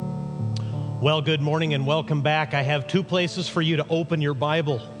Well, good morning and welcome back. I have two places for you to open your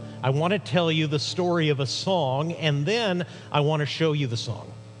Bible. I want to tell you the story of a song, and then I want to show you the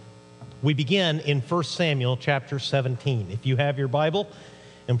song. We begin in 1 Samuel chapter 17. If you have your Bible,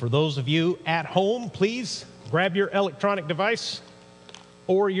 and for those of you at home, please grab your electronic device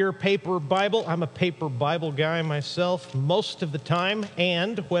or your paper Bible. I'm a paper Bible guy myself most of the time,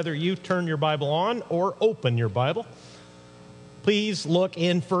 and whether you turn your Bible on or open your Bible, please look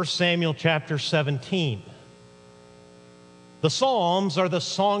in 1 Samuel chapter 17. The Psalms are the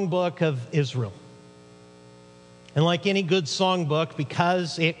songbook of Israel. And like any good songbook,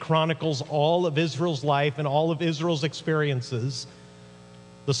 because it chronicles all of Israel's life and all of Israel's experiences,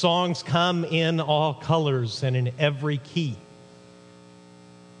 the songs come in all colors and in every key.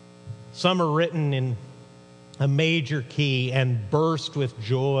 Some are written in a major key and burst with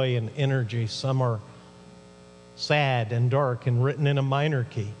joy and energy. Some are sad and dark and written in a minor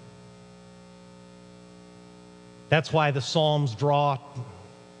key. That's why the Psalms draw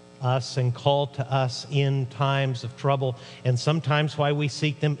us and call to us in times of trouble, and sometimes why we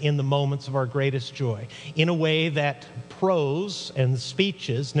seek them in the moments of our greatest joy, in a way that prose and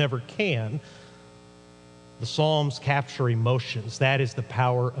speeches never can. The Psalms capture emotions. That is the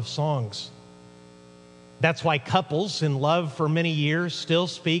power of songs. That's why couples in love for many years still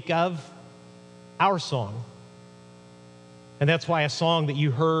speak of our song. And that's why a song that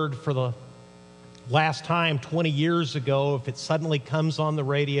you heard for the last time 20 years ago, if it suddenly comes on the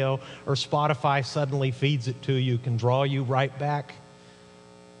radio or Spotify suddenly feeds it to you, can draw you right back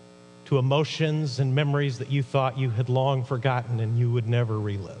to emotions and memories that you thought you had long forgotten and you would never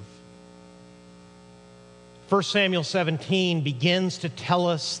relive. 1 Samuel 17 begins to tell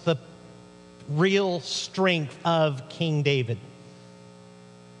us the real strength of King David.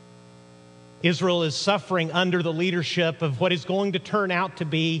 Israel is suffering under the leadership of what is going to turn out to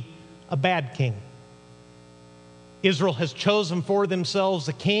be a bad king. Israel has chosen for themselves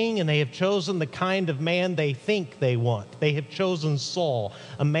a king, and they have chosen the kind of man they think they want. They have chosen Saul,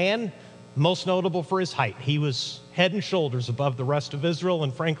 a man most notable for his height. He was head and shoulders above the rest of Israel,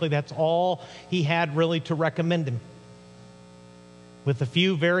 and frankly, that's all he had really to recommend him. With a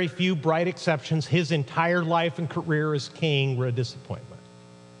few, very few bright exceptions, his entire life and career as king were a disappointment.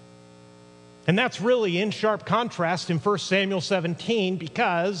 And that's really in sharp contrast in 1 Samuel 17,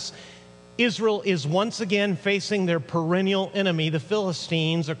 because Israel is once again facing their perennial enemy, the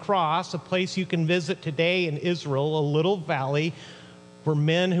Philistines, across a place you can visit today in Israel, a little valley where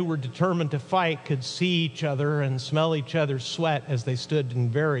men who were determined to fight could see each other and smell each other's sweat as they stood in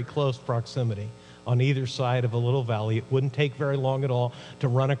very close proximity on either side of a little valley. It wouldn't take very long at all to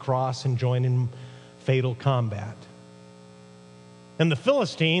run across and join in fatal combat. And the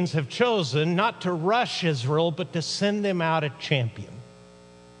Philistines have chosen not to rush Israel, but to send them out a champion.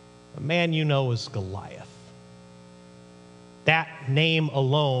 A man you know is Goliath. That name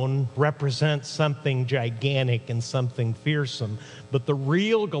alone represents something gigantic and something fearsome. But the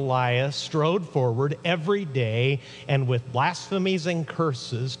real Goliath strode forward every day and with blasphemies and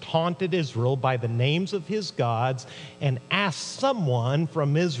curses taunted Israel by the names of his gods and asked someone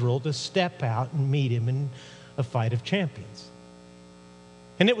from Israel to step out and meet him in a fight of champions.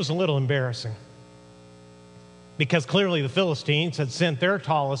 And it was a little embarrassing, because clearly the Philistines had sent their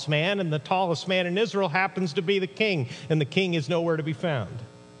tallest man, and the tallest man in Israel happens to be the king, and the king is nowhere to be found.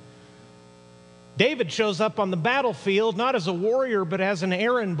 David shows up on the battlefield not as a warrior, but as an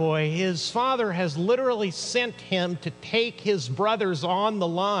errand boy. His father has literally sent him to take his brothers on the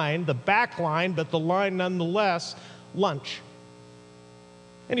line, the back line, but the line nonetheless, lunch.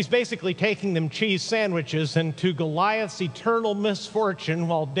 And he's basically taking them cheese sandwiches, and to Goliath's eternal misfortune,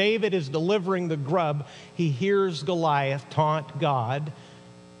 while David is delivering the grub, he hears Goliath taunt God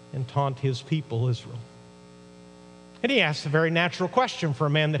and taunt his people, Israel. And he asks a very natural question for a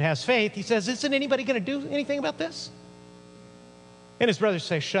man that has faith. He says, isn't anybody going to do anything about this? And his brothers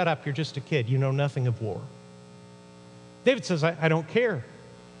say, shut up, you're just a kid. You know nothing of war. David says, I don't care.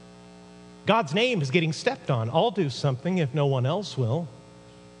 God's name is getting stepped on. I'll do something if no one else will.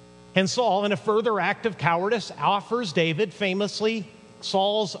 And Saul, in a further act of cowardice, offers David famously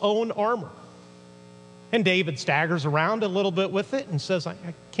Saul's own armor. And David staggers around a little bit with it and says, I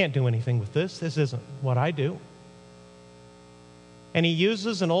can't do anything with this. This isn't what I do. And he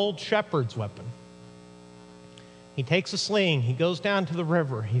uses an old shepherd's weapon. He takes a sling. He goes down to the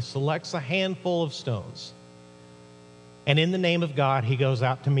river. He selects a handful of stones. And in the name of God, he goes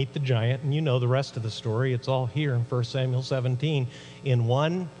out to meet the giant. And you know the rest of the story. It's all here in 1 Samuel 17. In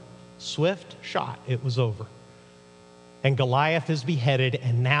one swift shot, it was over. And Goliath is beheaded,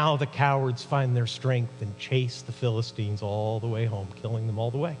 and now the cowards find their strength and chase the Philistines all the way home, killing them all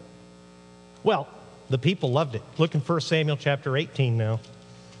the way. Well, the people loved it. Look in 1 Samuel chapter 18 now.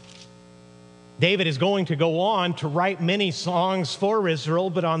 David is going to go on to write many songs for Israel,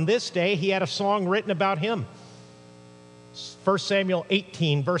 but on this day he had a song written about him. 1 Samuel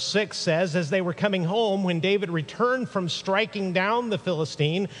 18, verse 6 says, as they were coming home, when David returned from striking down the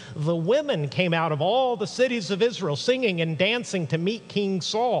Philistine, the women came out of all the cities of Israel, singing and dancing to meet King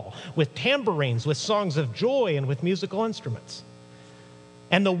Saul, with tambourines, with songs of joy, and with musical instruments.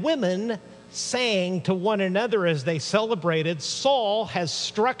 And the women sang to one another as they celebrated, Saul has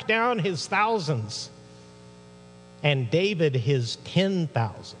struck down his thousands, and David his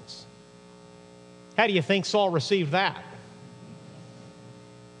 10,000s. How do you think Saul received that?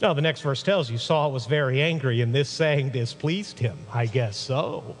 No, the next verse tells you Saul was very angry, and this saying displeased him. I guess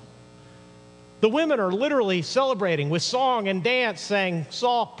so. The women are literally celebrating with song and dance, saying,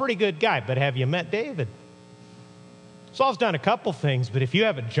 Saul, pretty good guy, but have you met David? Saul's done a couple things, but if you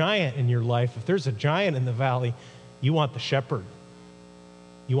have a giant in your life, if there's a giant in the valley, you want the shepherd.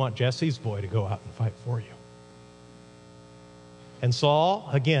 You want Jesse's boy to go out and fight for you. And Saul,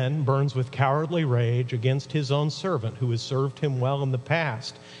 again, burns with cowardly rage against his own servant who has served him well in the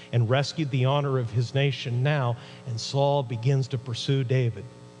past and rescued the honor of his nation now. And Saul begins to pursue David,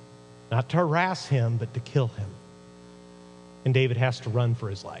 not to harass him, but to kill him. And David has to run for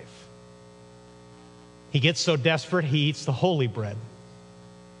his life. He gets so desperate, he eats the holy bread.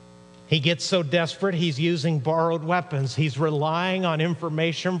 He gets so desperate, he's using borrowed weapons. He's relying on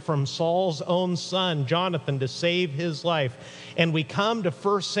information from Saul's own son, Jonathan, to save his life. And we come to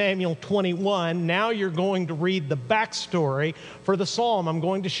 1 Samuel 21. Now you're going to read the backstory for the psalm I'm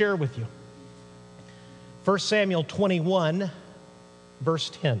going to share with you. 1 Samuel 21, verse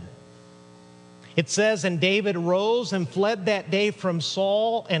 10. It says, and David rose and fled that day from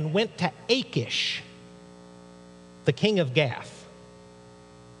Saul and went to Achish, the king of Gath.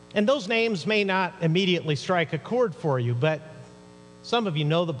 And those names may not immediately strike a chord for you, but some of you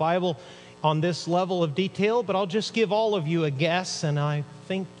know the Bible on this level of detail, but I'll just give all of you a guess, and I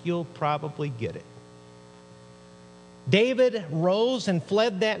think you'll probably get it. David rose and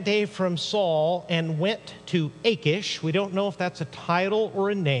fled that day from Saul and went to Achish. We don't know if that's a title or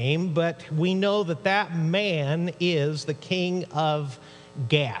a name, but we know that that man is the king of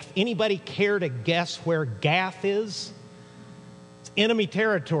Gath. Anybody care to guess where Gath is? Enemy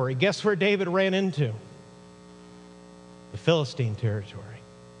territory. Guess where David ran into? The Philistine territory.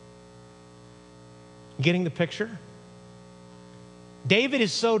 Getting the picture? David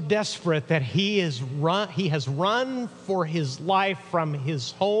is so desperate that he has run for his life from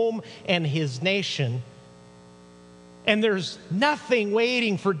his home and his nation. And there's nothing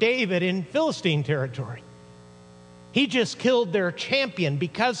waiting for David in Philistine territory. He just killed their champion.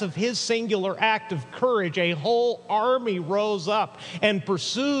 Because of his singular act of courage, a whole army rose up and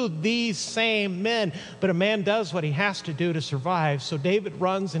pursued these same men. But a man does what he has to do to survive. So David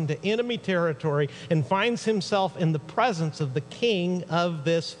runs into enemy territory and finds himself in the presence of the king of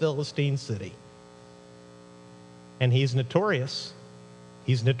this Philistine city. And he's notorious.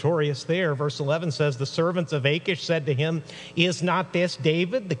 He's notorious there. Verse 11 says, the servants of Achish said to him, is not this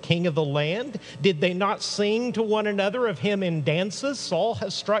David, the king of the land? Did they not sing to one another of him in dances? Saul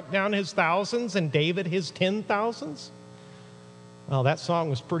has struck down his thousands and David his 10,000s. Well, that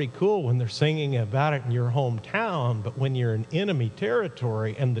song was pretty cool when they're singing about it in your hometown, but when you're in enemy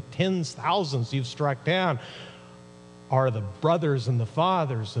territory and the 10,000s you've struck down are the brothers and the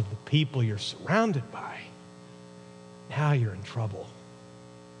fathers of the people you're surrounded by, now you're in trouble.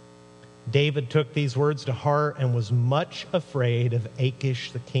 David took these words to heart and was much afraid of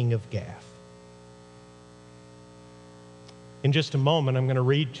Achish, the king of Gath. In just a moment, I'm going to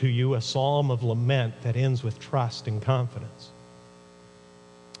read to you a psalm of lament that ends with trust and confidence.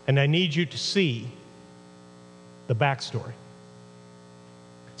 And I need you to see the backstory.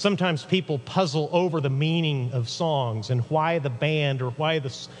 Sometimes people puzzle over the meaning of songs and why the band or why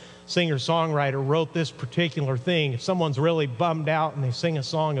the singer-songwriter wrote this particular thing. If someone's really bummed out and they sing a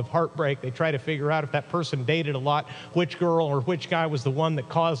song of heartbreak, they try to figure out if that person dated a lot, which girl or which guy was the one that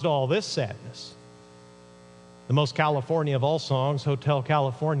caused all this sadness. The most California of all songs, Hotel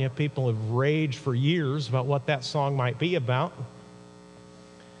California, people have raged for years about what that song might be about.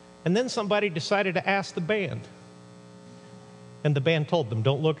 And then somebody decided to ask the band. And the band told them,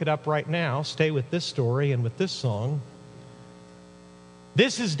 don't look it up right now. Stay with this story and with this song.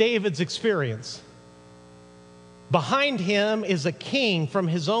 This is David's experience. Behind him is a king from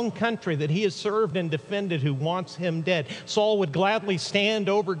his own country that he has served and defended who wants him dead. Saul would gladly stand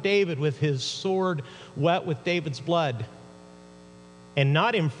over David with his sword wet with David's blood. And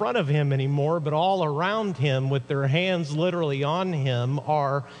not in front of him anymore, but all around him with their hands literally on him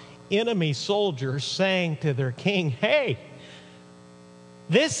are enemy soldiers saying to their king, hey,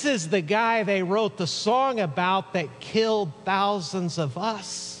 this is the guy they wrote the song about that killed thousands of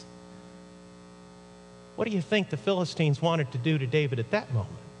us. What do you think the Philistines wanted to do to David at that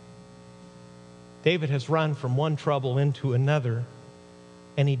moment? David has run from one trouble into another,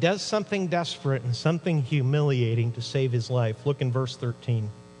 and he does something desperate and something humiliating to save his life. Look in verse 13.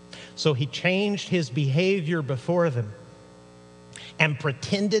 So he changed his behavior before them and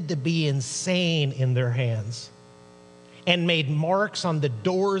pretended to be insane in their hands, and made marks on the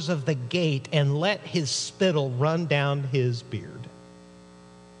doors of the gate and let his spittle run down his beard.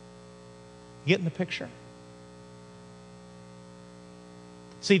 You getting the picture?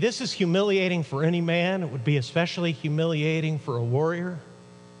 See, this is humiliating for any man. It would be especially humiliating for a warrior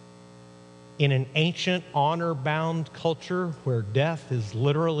in an ancient honor-bound culture where death is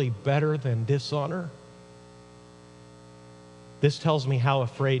literally better than dishonor. This tells me how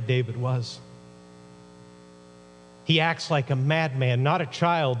afraid David was. He acts like a madman, not a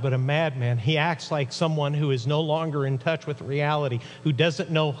child, but a madman. He acts like someone who is no longer in touch with reality, who doesn't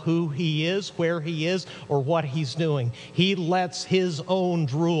know who he is, where he is, or what he's doing. He lets his own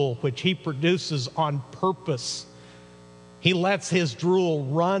drool, which he produces on purpose, he lets his drool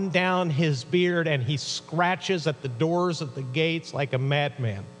run down his beard, and he scratches at the doors of the gates like a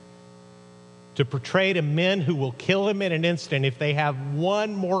madman, to portray to men who will kill him in an instant if they have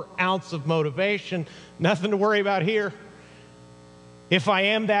one more ounce of motivation. Nothing to worry about here. If I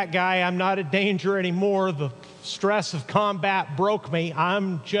am that guy, I'm not a danger anymore. The stress of combat broke me.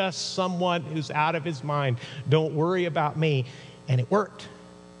 I'm just someone who's out of his mind. Don't worry about me. And it worked.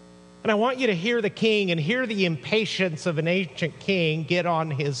 And I want you to hear the king and hear the impatience of an ancient king get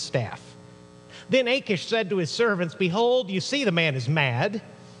on his staff. Then Achish said to his servants, behold, you see the man is mad.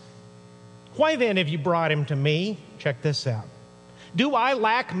 Why then have you brought him to me? Check this out. Do I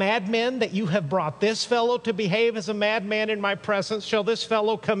lack madmen that you have brought this fellow to behave as a madman in my presence? Shall this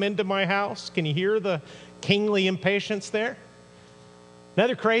fellow come into my house? Can you hear the kingly impatience there?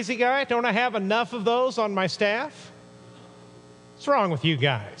 Another crazy guy? Don't I have enough of those on my staff? What's wrong with you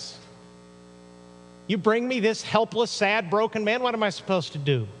guys? You bring me this helpless, sad, broken man. What am I supposed to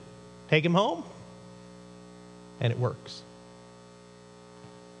do? Take him home? And it works.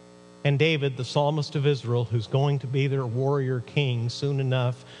 And David, the psalmist of Israel, who's going to be their warrior king soon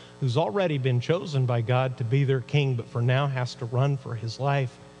enough, who's already been chosen by God to be their king, but for now has to run for his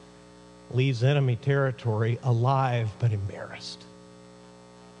life, leaves enemy territory alive but embarrassed.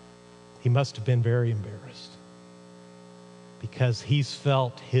 He must have been very embarrassed because he's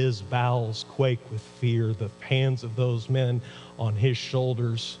felt his bowels quake with fear. The hands of those men on his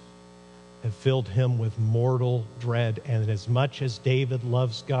shoulders have filled him with mortal dread. And as much as David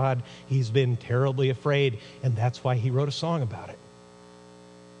loves God, he's been terribly afraid, and that's why he wrote a song about it.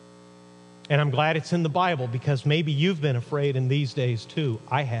 And I'm glad it's in the Bible, because maybe you've been afraid in these days too.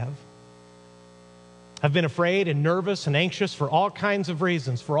 I have. I've been afraid and nervous and anxious for all kinds of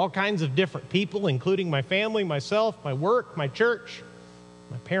reasons, for all kinds of different people, including my family, myself, my work, my church,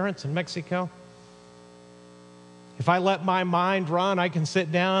 my parents in Mexico. If I let my mind run, I can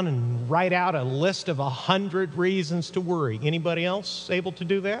sit down and write out a list of 100 reasons to worry. Anybody else able to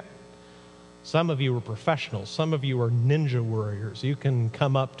do that? Some of you are professionals. Some of you are ninja warriors. You can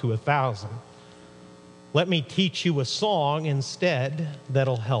come up to 1,000. Let me teach you a song instead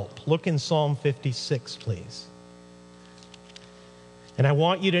that'll help. Look in Psalm 56, please. And I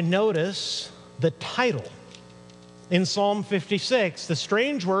want you to notice the title. In Psalm 56, the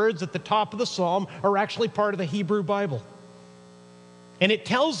strange words at the top of the psalm are actually part of the Hebrew Bible. And it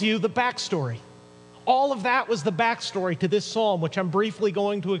tells you the backstory. All of that was the backstory to this psalm, which I'm briefly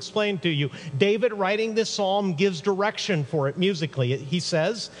going to explain to you. David, writing this psalm, gives direction for it musically. He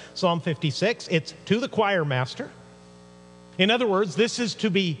says, Psalm 56, it's to the choir master. In other words, this is to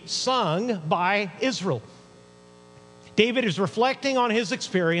be sung by Israel. David is reflecting on his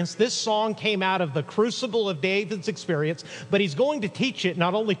experience. This song came out of the crucible of David's experience, but he's going to teach it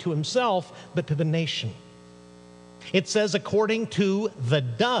not only to himself, but to the nation. It says, according to the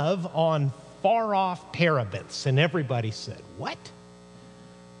dove on far-off terebinths. And everybody said, what?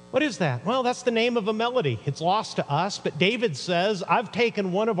 What is that? Well, that's the name of a melody. It's lost to us, but David says, I've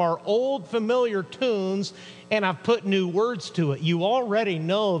taken one of our old familiar tunes and I've put new words to it. You already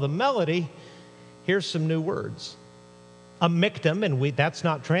know the melody. Here's some new words. A miktam, and that's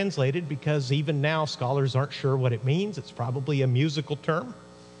not translated because even now scholars aren't sure what it means. It's probably a musical term.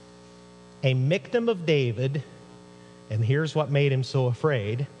 A miktam of David, and here's what made him so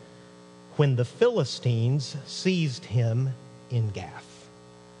afraid, when the Philistines seized him in Gath.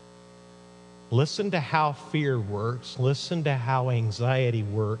 Listen to how fear works. Listen to how anxiety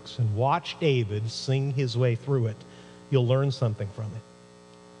works. And watch David sing his way through it. You'll learn something from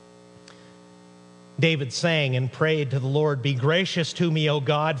it. David sang and prayed to the Lord, "Be gracious to me, O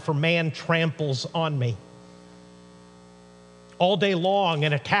God, for man tramples on me. All day long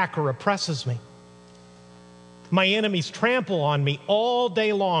an attacker oppresses me. My enemies trample on me all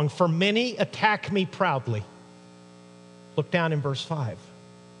day long, for many attack me proudly." Look down in verse 5.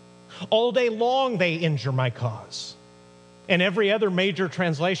 "All day long they injure my cause." And every other major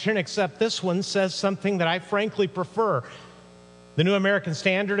translation except this one says something that I frankly prefer. The New American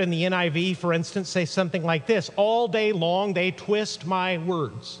Standard and the NIV, for instance, say something like this: "All day long they twist my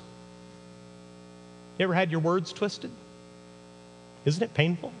words." You ever had your words twisted? Isn't it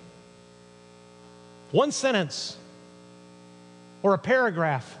painful? One sentence or a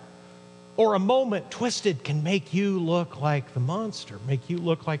paragraph or a moment twisted can make you look like the monster, make you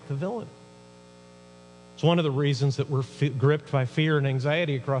look like the villain. It's one of the reasons that we're gripped by fear and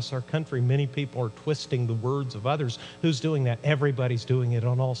anxiety across our country. Many people are twisting the words of others. Who's doing that? Everybody's doing it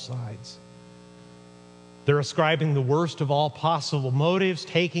on all sides. They're ascribing the worst of all possible motives,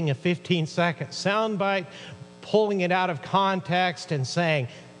 taking a 15-second soundbite, pulling it out of context and saying,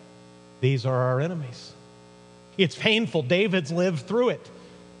 "These are our enemies." It's painful. David's lived through it.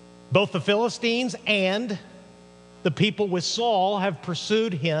 Both the Philistines and the people with Saul have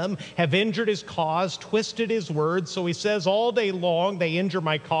pursued him, have injured his cause, twisted his words. So he says, "All day long they injure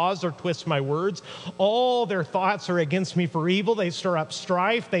my cause or twist my words. All their thoughts are against me for evil. They stir up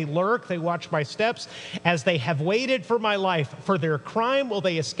strife. They lurk. They watch my steps. As they have waited for my life, for their crime will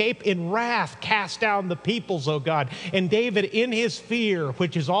they escape. In wrath cast down the peoples, O God." And David, in his fear,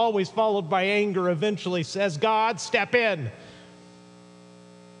 which is always followed by anger, eventually says, "God, step in.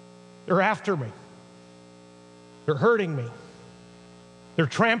 They're after me. They're hurting me. They're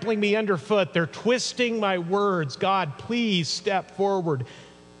trampling me underfoot. They're twisting my words. God, please step forward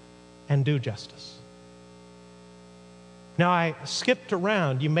and do justice." Now, I skipped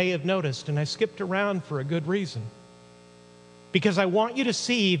around. You may have noticed, and I skipped around for a good reason. Because I want you to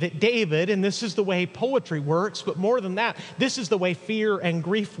see that David, and this is the way poetry works, but more than that, this is the way fear and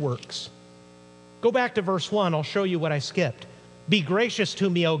grief works. Go back to verse 1. I'll show you what I skipped. "Be gracious to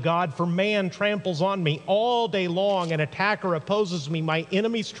me, O God, for man tramples on me all day long. An attacker opposes me. My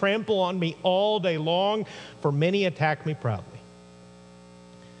enemies trample on me all day long, for many attack me proudly.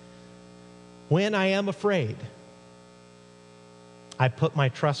 When I am afraid, I put my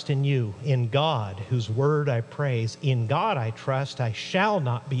trust in you, in God, whose word I praise. In God I trust. I shall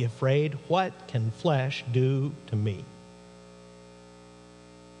not be afraid. What can flesh do to me?"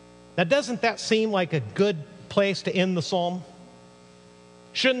 Now, doesn't that seem like a good place to end the psalm?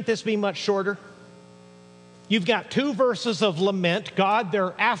 Shouldn't this be much shorter? You've got 2 verses of lament. God,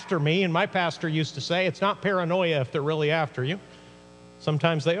 they're after me. And my pastor used to say, it's not paranoia if they're really after you.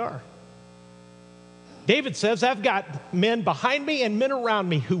 Sometimes they are. David says, I've got men behind me and men around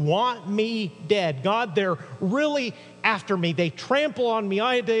me who want me dead. God, they're really after me. They trample on me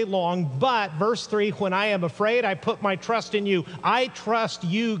all day long. But, verse 3, when I am afraid, I put my trust in you. I trust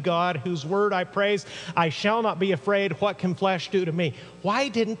you, God, whose word I praise. I shall not be afraid. What can flesh do to me? Why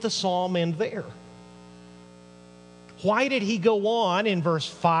didn't the psalm end there? Why did he go on in verse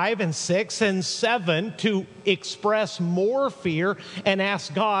 5 and 6 and 7 to express more fear and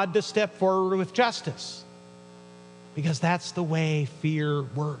ask God to step forward with justice? Because that's the way fear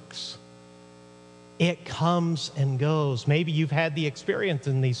works. It comes and goes. Maybe you've had the experience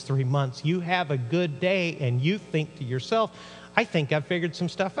in these 3 months. You have a good day and you think to yourself, I think I've figured some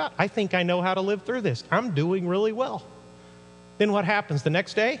stuff out. I think I know how to live through this. I'm doing really well. Then what happens the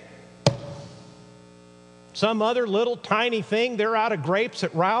next day? Some other little tiny thing, they're out of grapes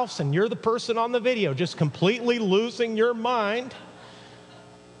at Ralph's and you're the person on the video just completely losing your mind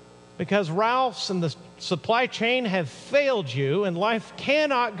because Ralph's and the supply chain have failed you and life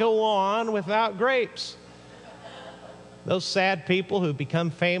cannot go on without grapes. Those sad people who become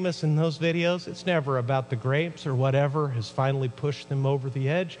famous in those videos, it's never about the grapes or whatever has finally pushed them over the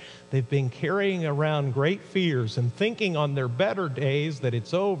edge. They've been carrying around great fears and thinking on their better days that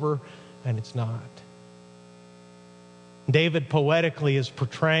it's over, and it's not. David poetically is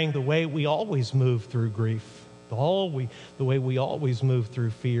portraying the way we always move through grief, the way we always move through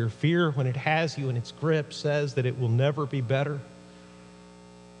fear. Fear, when it has you in its grip, says that it will never be better,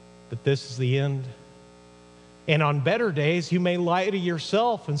 that this is the end. And on better days, you may lie to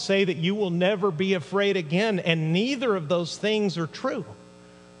yourself and say that you will never be afraid again, and neither of those things are true.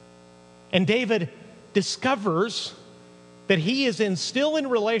 And David discovers that he is still in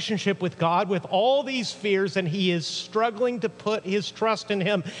relationship with God with all these fears, and he is struggling to put his trust in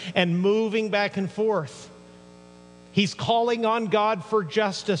him and moving back and forth. He's calling on God for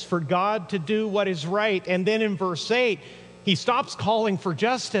justice, for God to do what is right. And then in verse 8, he stops calling for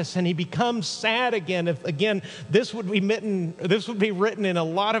justice and he becomes sad again. Again, this would be written in a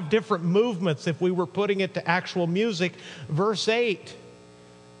lot of different movements if we were putting it to actual music. Verse 8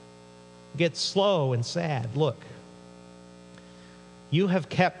 gets slow and sad. Look, you have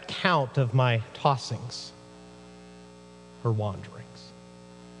kept count of my tossings or wanderings.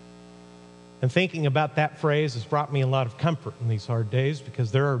 And thinking about that phrase has brought me a lot of comfort in these hard days,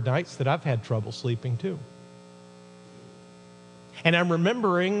 because there are nights that I've had trouble sleeping too. And I'm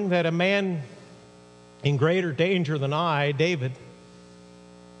remembering that a man in greater danger than I, David,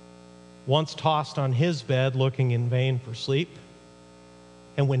 once tossed on his bed looking in vain for sleep.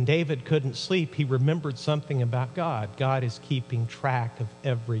 And when David couldn't sleep, he remembered something about God. God is keeping track of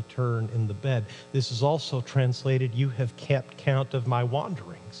every turn in the bed. This is also translated, you have kept count of my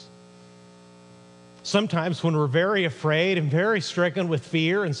wanderings. Sometimes when we're very afraid and very stricken with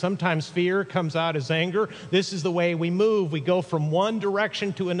fear, and sometimes fear comes out as anger, this is the way we move. We go from one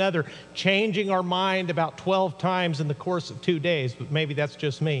direction to another, changing our mind about 12 times in the course of 2 days, but maybe that's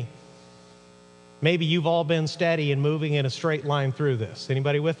just me. Maybe you've all been steady and moving in a straight line through this.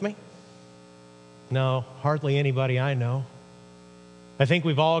 Anybody with me? No, hardly anybody I know. I think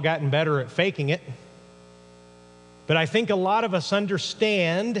we've all gotten better at faking it. But I think a lot of us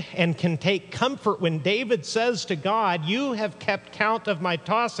understand and can take comfort when David says to God, you have kept count of my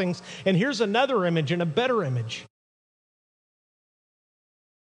tossings. And here's another image and a better image.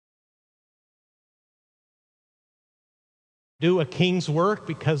 Do a king's work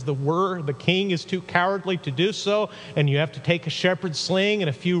because the king is too cowardly to do so, and you have to take a shepherd's sling and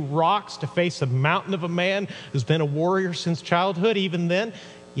a few rocks to face a mountain of a man who's been a warrior since childhood. Even then,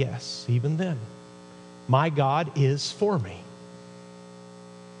 yes, even then, my God is for me.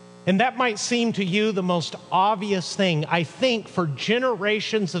 And that might seem to you the most obvious thing. I think for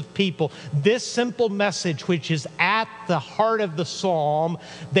generations of people, this simple message, which is at the heart of the psalm,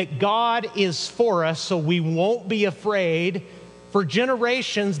 that God is for us so we won't be afraid, for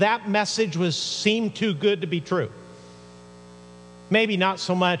generations that message seemed too good to be true. Maybe not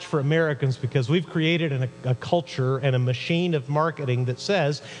so much for Americans, because we've created a culture and a machine of marketing that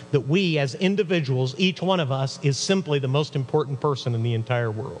says that we as individuals, each one of us, is simply the most important person in the entire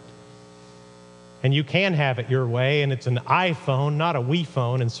world. And you can have it your way, and it's an iPhone, not a we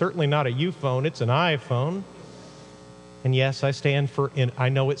phone, and certainly not a you phone, it's an iPhone. And yes, I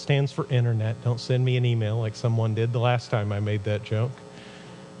know it stands for internet. Don't send me an email like someone did the last time I made that joke.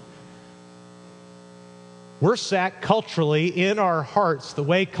 We're set culturally in our hearts, the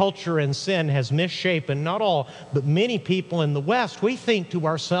way culture and sin has misshapen, not all, but many people in the West. We think to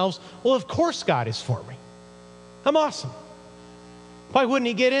ourselves, well, of course God is for me. I'm awesome. Why wouldn't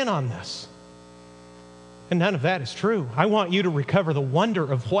he get in on this? And none of that is true. I want you to recover the wonder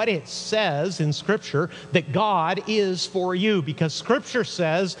of what it says in Scripture, that God is for you, because Scripture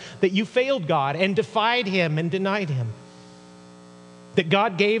says that you failed God and defied him and denied him. That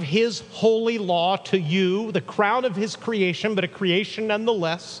God gave his holy law to you, the crown of his creation, but a creation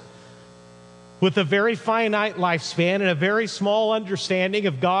nonetheless, with a very finite lifespan and a very small understanding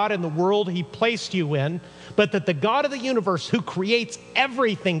of God and the world he placed you in, but that the God of the universe, who creates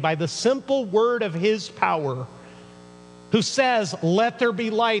everything by the simple word of his power, who says, let there be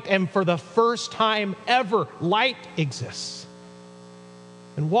light, and for the first time ever, light exists.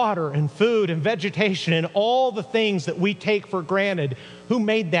 And water and food and vegetation and all the things that we take for granted. Who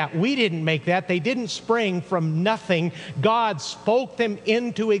made that? We didn't make that. They didn't spring from nothing. God spoke them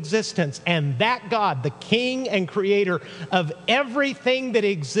into existence. And that God, the King and Creator of everything that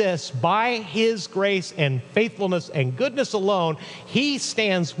exists, by his grace and faithfulness and goodness alone, he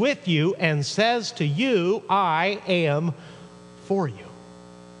stands with you and says to you, I am for you.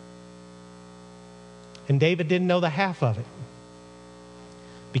 And David didn't know the half of it.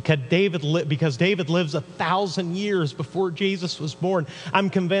 Because David lives 1,000 years before Jesus was born. I'm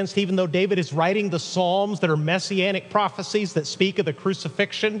convinced, even though David is writing the Psalms that are messianic prophecies that speak of the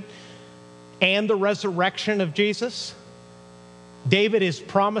crucifixion and the resurrection of Jesus, David is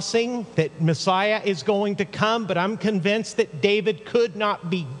promising that Messiah is going to come, but I'm convinced that David could not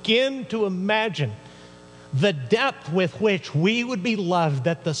begin to imagine the depth with which we would be loved,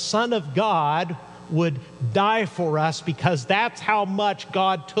 that the Son of God would die for us, because that's how much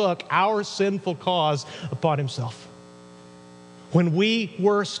God took our sinful cause upon himself. When we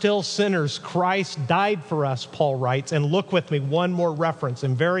were still sinners, Christ died for us, Paul writes. And look with me, one more reference,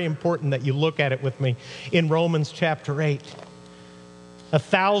 and very important that you look at it with me, in Romans chapter 8.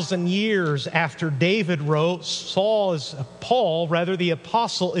 1,000 years after David wrote, Paul, the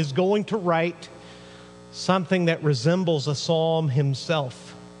apostle, is going to write something that resembles a psalm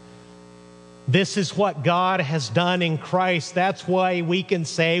himself. This is what God has done in Christ. That's why we can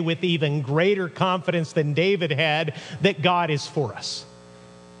say with even greater confidence than David had that God is for us,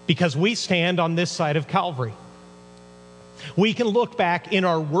 because we stand on this side of Calvary. We can look back in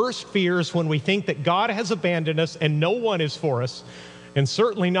our worst fears when we think that God has abandoned us and no one is for us, and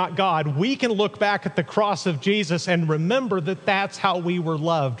certainly not God. We can look back at the cross of Jesus and remember that that's how we were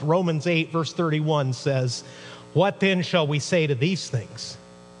loved. Romans 8 verse 31 says, "What then shall we say to these things?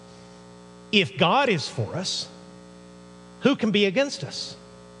 If God is for us, who can be against us?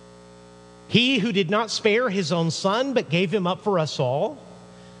 He who did not spare his own son, but gave him up for us all,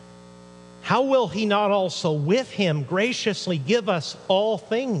 how will he not also with him graciously give us all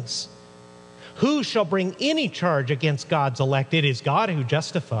things? Who shall bring any charge against God's elect? It is God who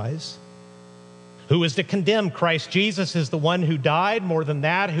justifies. Who is to condemn? Christ Jesus is the one who died, more than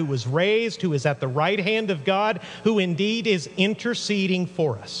that, who was raised, who is at the right hand of God, who indeed is interceding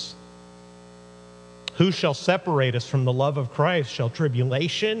for us. Who shall separate us from the love of Christ? Shall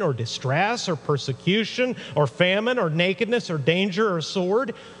tribulation or distress or persecution or famine or nakedness or danger or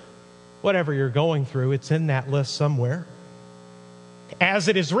sword?" Whatever you're going through, it's in that list somewhere. "As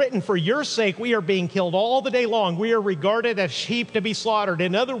it is written, for your sake we are being killed all the day long. We are regarded as sheep to be slaughtered."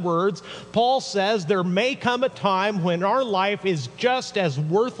 In other words, Paul says there may come a time when our life is just as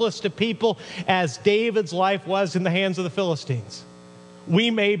worthless to people as David's life was in the hands of the Philistines.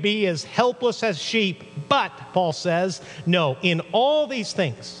 We may be as helpless as sheep, but, Paul says, no, in all these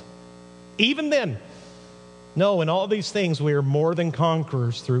things, even then, no, in all these things we are more than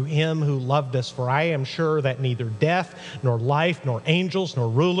conquerors through him who loved us. For I am sure that neither death, nor life, nor angels, nor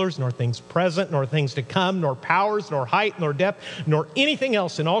rulers, nor things present, nor things to come, nor powers, nor height, nor depth, nor anything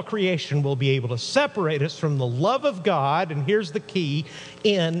else in all creation will be able to separate us from the love of God, and here's the key,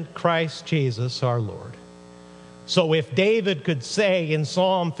 in Christ Jesus our Lord. So if David could say in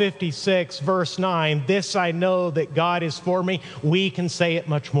Psalm 56, verse 9, "This I know that God is for me," we can say it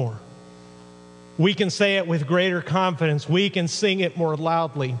much more. We can say it with greater confidence. We can sing it more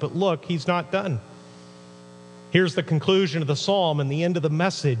loudly. But look, he's not done. Here's the conclusion of the psalm and the end of the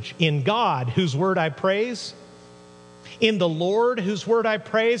message. "In God, whose word I praise, in the Lord, whose word I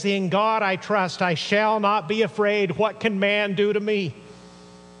praise, in God I trust. I shall not be afraid. What can man do to me?"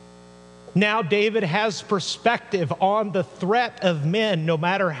 Now David has perspective on the threat of men, no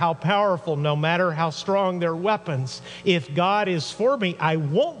matter how powerful, no matter how strong their weapons. If God is for me, I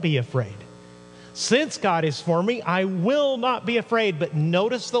won't be afraid. Since God is for me, I will not be afraid. But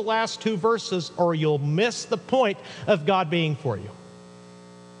notice the last two verses or you'll miss the point of God being for you.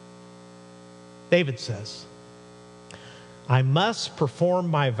 David says, "I must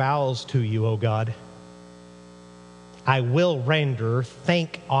perform my vows to you, O God. I will render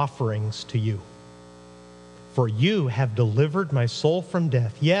thank offerings to you. For you have delivered my soul from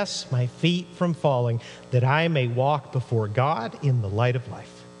death, yes, my feet from falling, that I may walk before God in the light of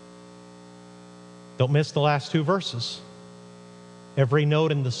life." Don't miss the last two verses. Every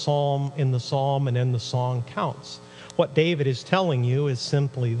note in the psalm and in the song counts. What David is telling you is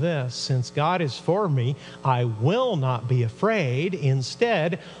simply this: since God is for me, I will not be afraid.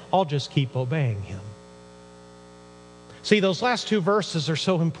 Instead, I'll just keep obeying him. See, those last two verses are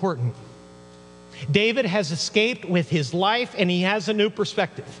so important. David has escaped with his life, and he has a new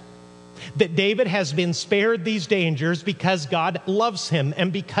perspective. That David has been spared these dangers because God loves him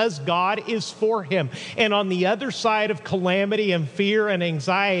and because God is for him. And on the other side of calamity and fear and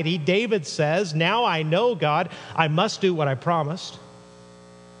anxiety, David says, "Now I know, God, I must do what I promised.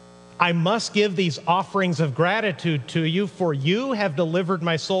 I must give these offerings of gratitude to you, for you have delivered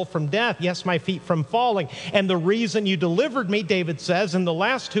my soul from death, yes, my feet from falling. And the reason you delivered me," David says in the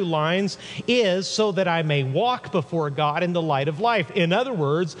last two lines, "is so that I may walk before God in the light of life." In other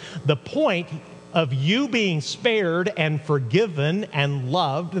words, the point of you being spared and forgiven and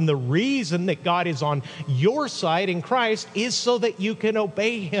loved, and the reason that God is on your side in Christ, is so that you can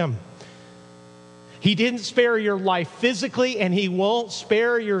obey him. He didn't spare your life physically, and he won't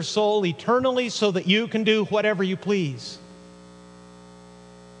spare your soul eternally so that you can do whatever you please.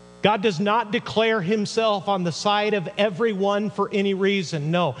 God does not declare himself on the side of everyone for any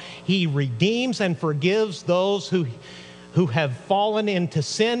reason. No, he redeems and forgives those who have fallen into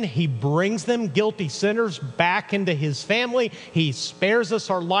sin. He brings them, guilty sinners, back into his family. He spares us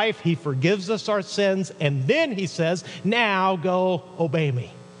our life. He forgives us our sins. And then he says, now go obey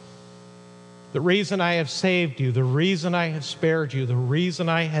me. The reason I have saved you, the reason I have spared you, the reason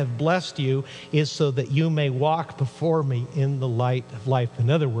I have blessed you is so that you may walk before me in the light of life. In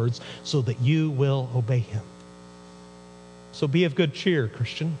other words, so that you will obey him. So be of good cheer,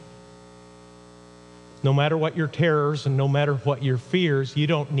 Christian. No matter what your terrors and no matter what your fears, you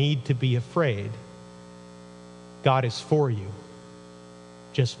don't need to be afraid. God is for you.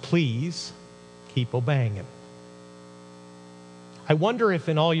 Just please keep obeying him. I wonder if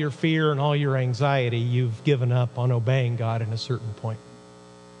in all your fear and all your anxiety, you've given up on obeying God at a certain point.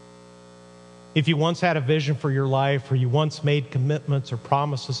 If you once had a vision for your life, or you once made commitments or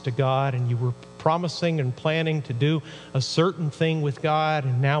promises to God, and you were promising and planning to do a certain thing with God,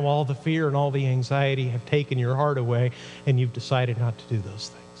 and now all the fear and all the anxiety have taken your heart away, and you've decided not to do those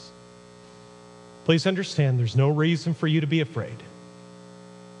things. Please understand, there's no reason for you to be afraid.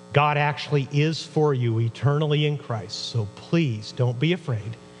 God actually is for you eternally in Christ, so please don't be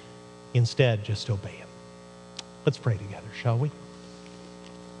afraid. Instead, just obey him. Let's pray together, shall we?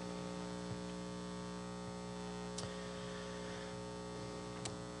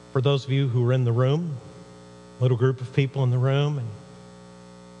 For those of you who are in the room, a little group of people in the room, and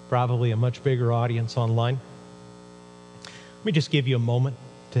probably a much bigger audience online, let me just give you a moment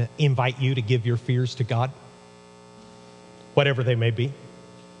to invite you to give your fears to God, whatever they may be.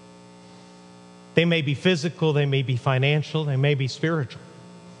 They may be physical, they may be financial, they may be spiritual.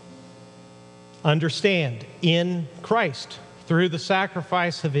 Understand, in Christ, through the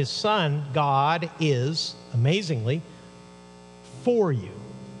sacrifice of his Son, God is, amazingly, for you.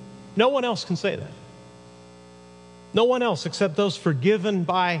 No one else can say that. No one else except those forgiven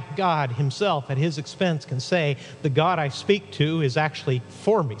by God himself at his expense can say, the God I speak to is actually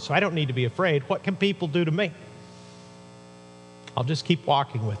for me, so I don't need to be afraid. What can people do to me? I'll just keep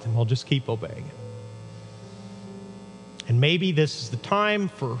walking with him. I'll just keep obeying him. And maybe this is the time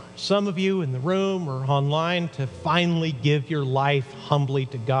for some of you in the room or online to finally give your life humbly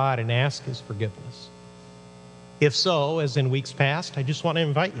to God and ask his forgiveness. If so, as in weeks past, I just want to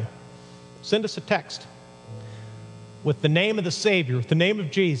invite you. Send us a text with the name of the Savior, with the name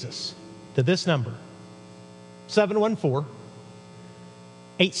of Jesus, to this number,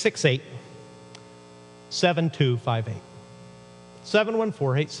 714-868-7258.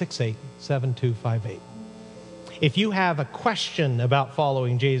 714-868-7258. If you have a question about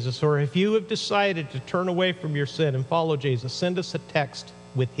following Jesus, or if you have decided to turn away from your sin and follow Jesus, send us a text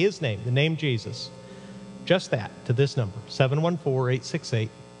with his name, the name Jesus, just that, to this number, 714-868-7258.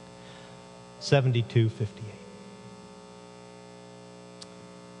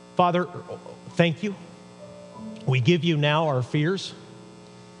 Father, thank you. We give you now our fears.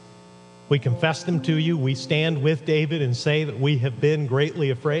 We confess them to you. We stand with David and say that we have been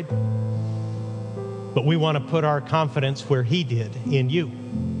greatly afraid. But we want to put our confidence where he did, in you.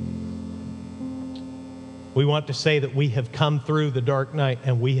 We want to say that we have come through the dark night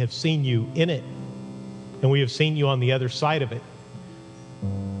and we have seen you in it. And we have seen you on the other side of it.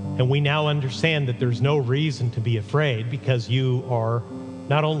 And we now understand that there's no reason to be afraid because you are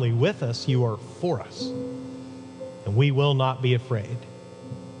not only with us, you are for us. And we will not be afraid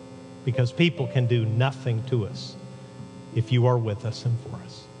because people can do nothing to us if you are with us and for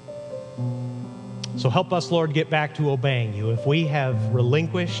us. So help us, Lord, get back to obeying you. If we have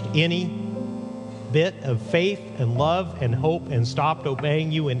relinquished any bit of faith and love and hope and stopped obeying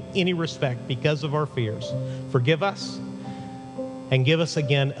you in any respect because of our fears, forgive us and give us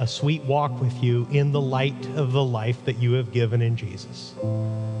again a sweet walk with you in the light of the life that you have given in Jesus.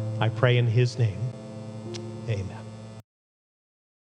 I pray in his name. Amen.